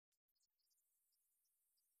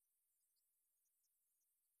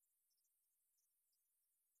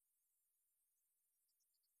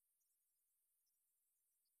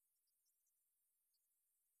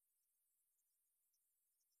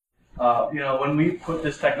When we put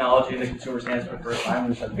this technology in the consumer's hands for the first time,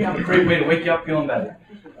 we said, we have a great way to wake you up feeling better.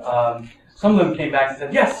 Some of them came back and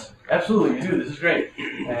said, yes, absolutely, you do, this is great.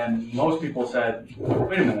 And most people said,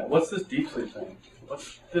 wait a minute, what's this deep sleep thing?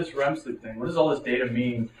 What's this REM sleep thing? What does all this data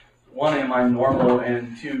mean? One, am I normal?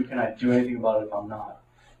 And two, can I do anything about it if I'm not?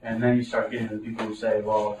 And then you start getting to the people who say,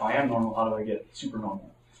 well, if I am normal, how do I get super normal?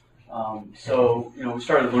 We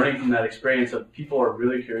started learning from that experience of people are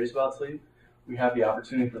really curious about sleep. We have the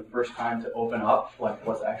opportunity for the first time to open up like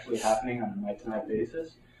what's actually happening on a night-to-night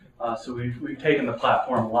basis. So we've taken the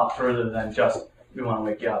platform a lot further than just we want to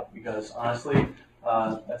wake you up, because honestly,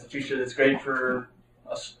 that's a feature that's great for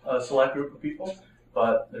a select group of people,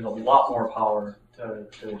 but there's a lot more power to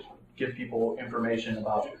give people information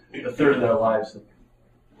about the third of their lives that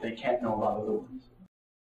they can't know about otherwise.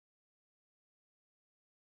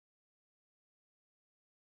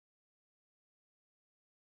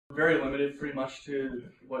 Very limited, pretty much, to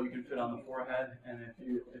what you can fit on the forehead. And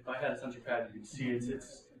if I had a sensor pad, you could see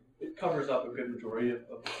it covers up a good majority of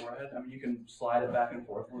the forehead. I mean, you can slide it back and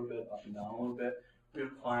forth a little bit, up and down a little bit. We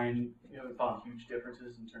found huge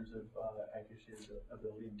differences in terms of accuracy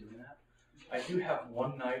ability in doing that. I do have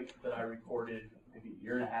one night that I recorded maybe a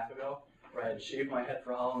year and a half ago where I had shaved my head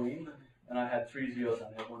for Halloween, and I had 3 zeros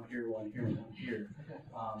on it, one here, one here, and one here.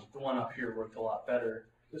 The one up here worked a lot better.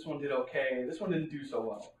 This one did okay. This one didn't do so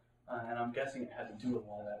well. And I'm guessing it had to do with a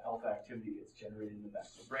lot of that alpha activity that's generated in the back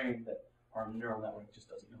of the brain that our neural network just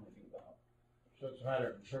doesn't know anything about. So it's a matter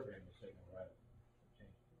of interpreting the signal, right?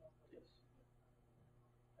 Yes.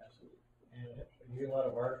 Absolutely. And you get a lot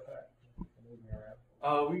of artifacts moving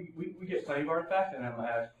around? We get plenty of artifacts, and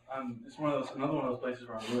it's another one of those places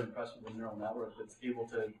where I'm really impressed with the neural network that's able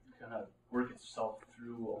to kind of work itself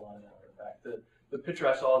through a lot of that artifact. The picture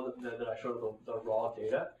I saw that I showed the raw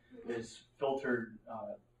data is filtered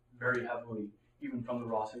very heavily, even from the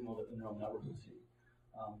raw signal that the neural network will see.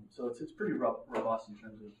 So it's pretty robust in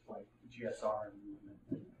terms of like GSR and movement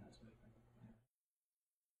and that sort of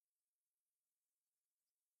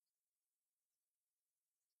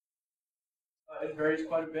thing. It varies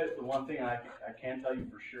quite a bit. The one thing I can tell you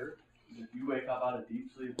for sure is if you wake up out of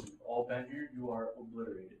deep sleep, we've all been here, you are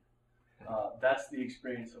obliterated. That's the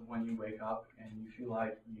experience of when you wake up and you feel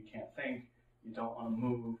like you can't think, you don't want to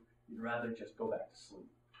move, you'd rather just go back to sleep.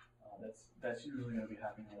 That's usually going to be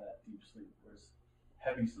happening in that deep sleep, whereas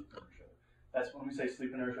heavy sleep inertia. That's when we say sleep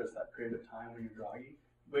inertia, it's that period of time when you're groggy.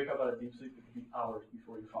 You wake up out of deep sleep, it could be hours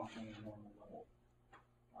before you function at a normal level.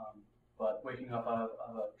 But waking up out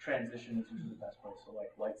of a transition is usually the best place. So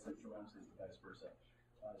like light sleep to REM sleep, or vice versa.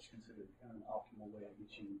 It's considered kind of an optimal way to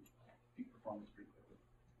get you peak performance pretty quickly.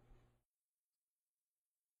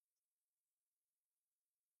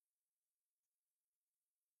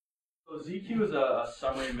 So ZQ is a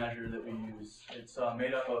summary measure that we use. It's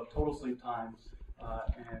made up of total sleep time,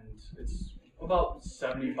 and it's about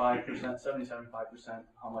 75%, 70-75%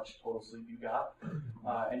 how much total sleep you got.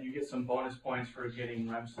 And you get some bonus points for getting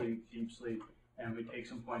REM sleep, deep sleep, and we take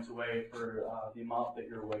some points away for the amount that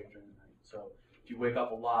you're awake during the night. So if you wake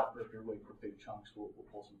up a lot, or if you're awake for big chunks, we'll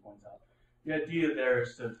pull some points out. The idea there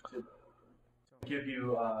is to give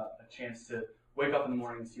you a chance to wake up in the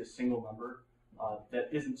morning and see a single number that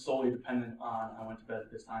isn't solely dependent on I went to bed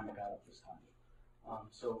at this time, I got up this time.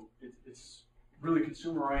 So it's really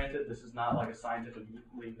consumer oriented. This is not like a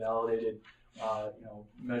scientifically validated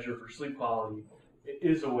measure for sleep quality. It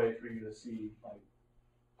is a way for you to see like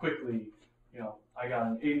quickly, I got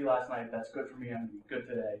an 80 last night, that's good for me, I'm gonna be good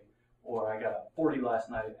today. Or I got a 40 last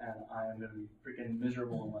night and I am gonna be freaking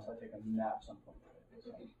miserable unless I take a nap some point today.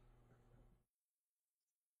 So.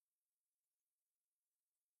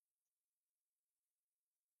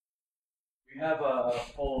 We have a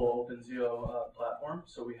full OpenZio platform,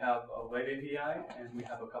 so we have a web API and we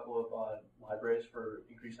have a couple of libraries for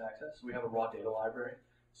increased access. So we have a raw data library,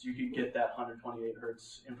 so you can get that 128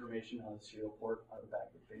 hertz information on the serial port out of the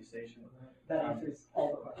back of the base station. That answers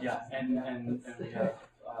all the questions. Yeah, and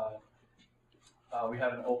we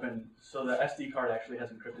have an open, so the SD card actually has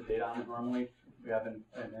encrypted data on it normally. We have an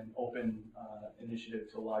open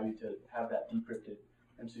initiative to allow you to have that decrypted,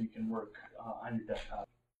 and so you can work on your desktop.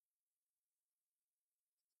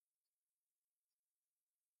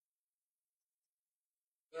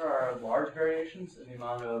 There are large variations in the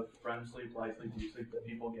amount of REM sleep, light sleep, deep sleep that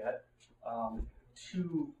people get.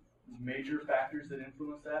 Two major factors that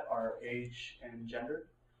influence that are age and gender.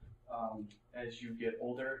 As you get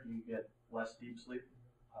older, you get less deep sleep,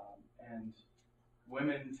 and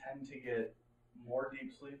women tend to get more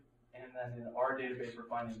deep sleep, and then in our database we're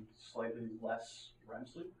finding slightly less REM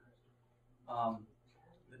sleep.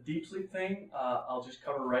 The deep sleep thing, I'll just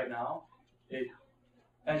cover right now.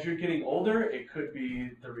 As you're getting older, it could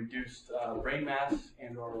be the reduced brain mass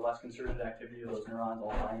and or less concerted activity of those neurons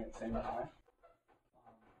all firing at the same time.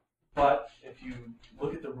 But if you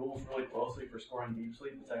look at the rules really closely for scoring deep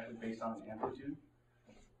sleep, it's actually based on an amplitude.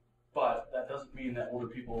 But that doesn't mean that older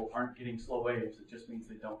people aren't getting slow waves. It just means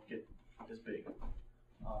they don't get as big.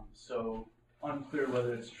 So unclear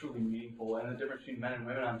whether it's truly meaningful. And the difference between men and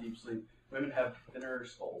women on deep sleep, women have thinner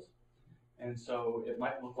skulls. And so it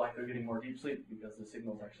might look like they're getting more deep sleep because the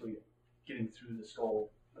signal is actually getting through the skull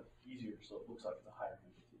easier, so it looks like it's a higher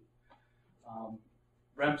amplitude.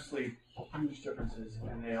 REM sleep, huge differences,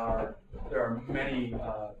 and there are many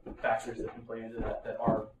factors that can play into that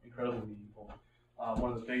are incredibly meaningful.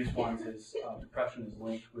 One of the biggest ones is depression is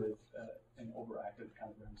linked with an overactive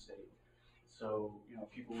kind of REM state. So,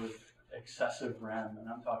 people with excessive REM, and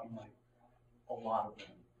I'm talking like a lot of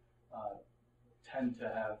REM, tend to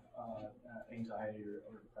have anxiety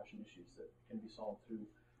or depression issues that can be solved through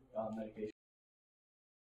medication.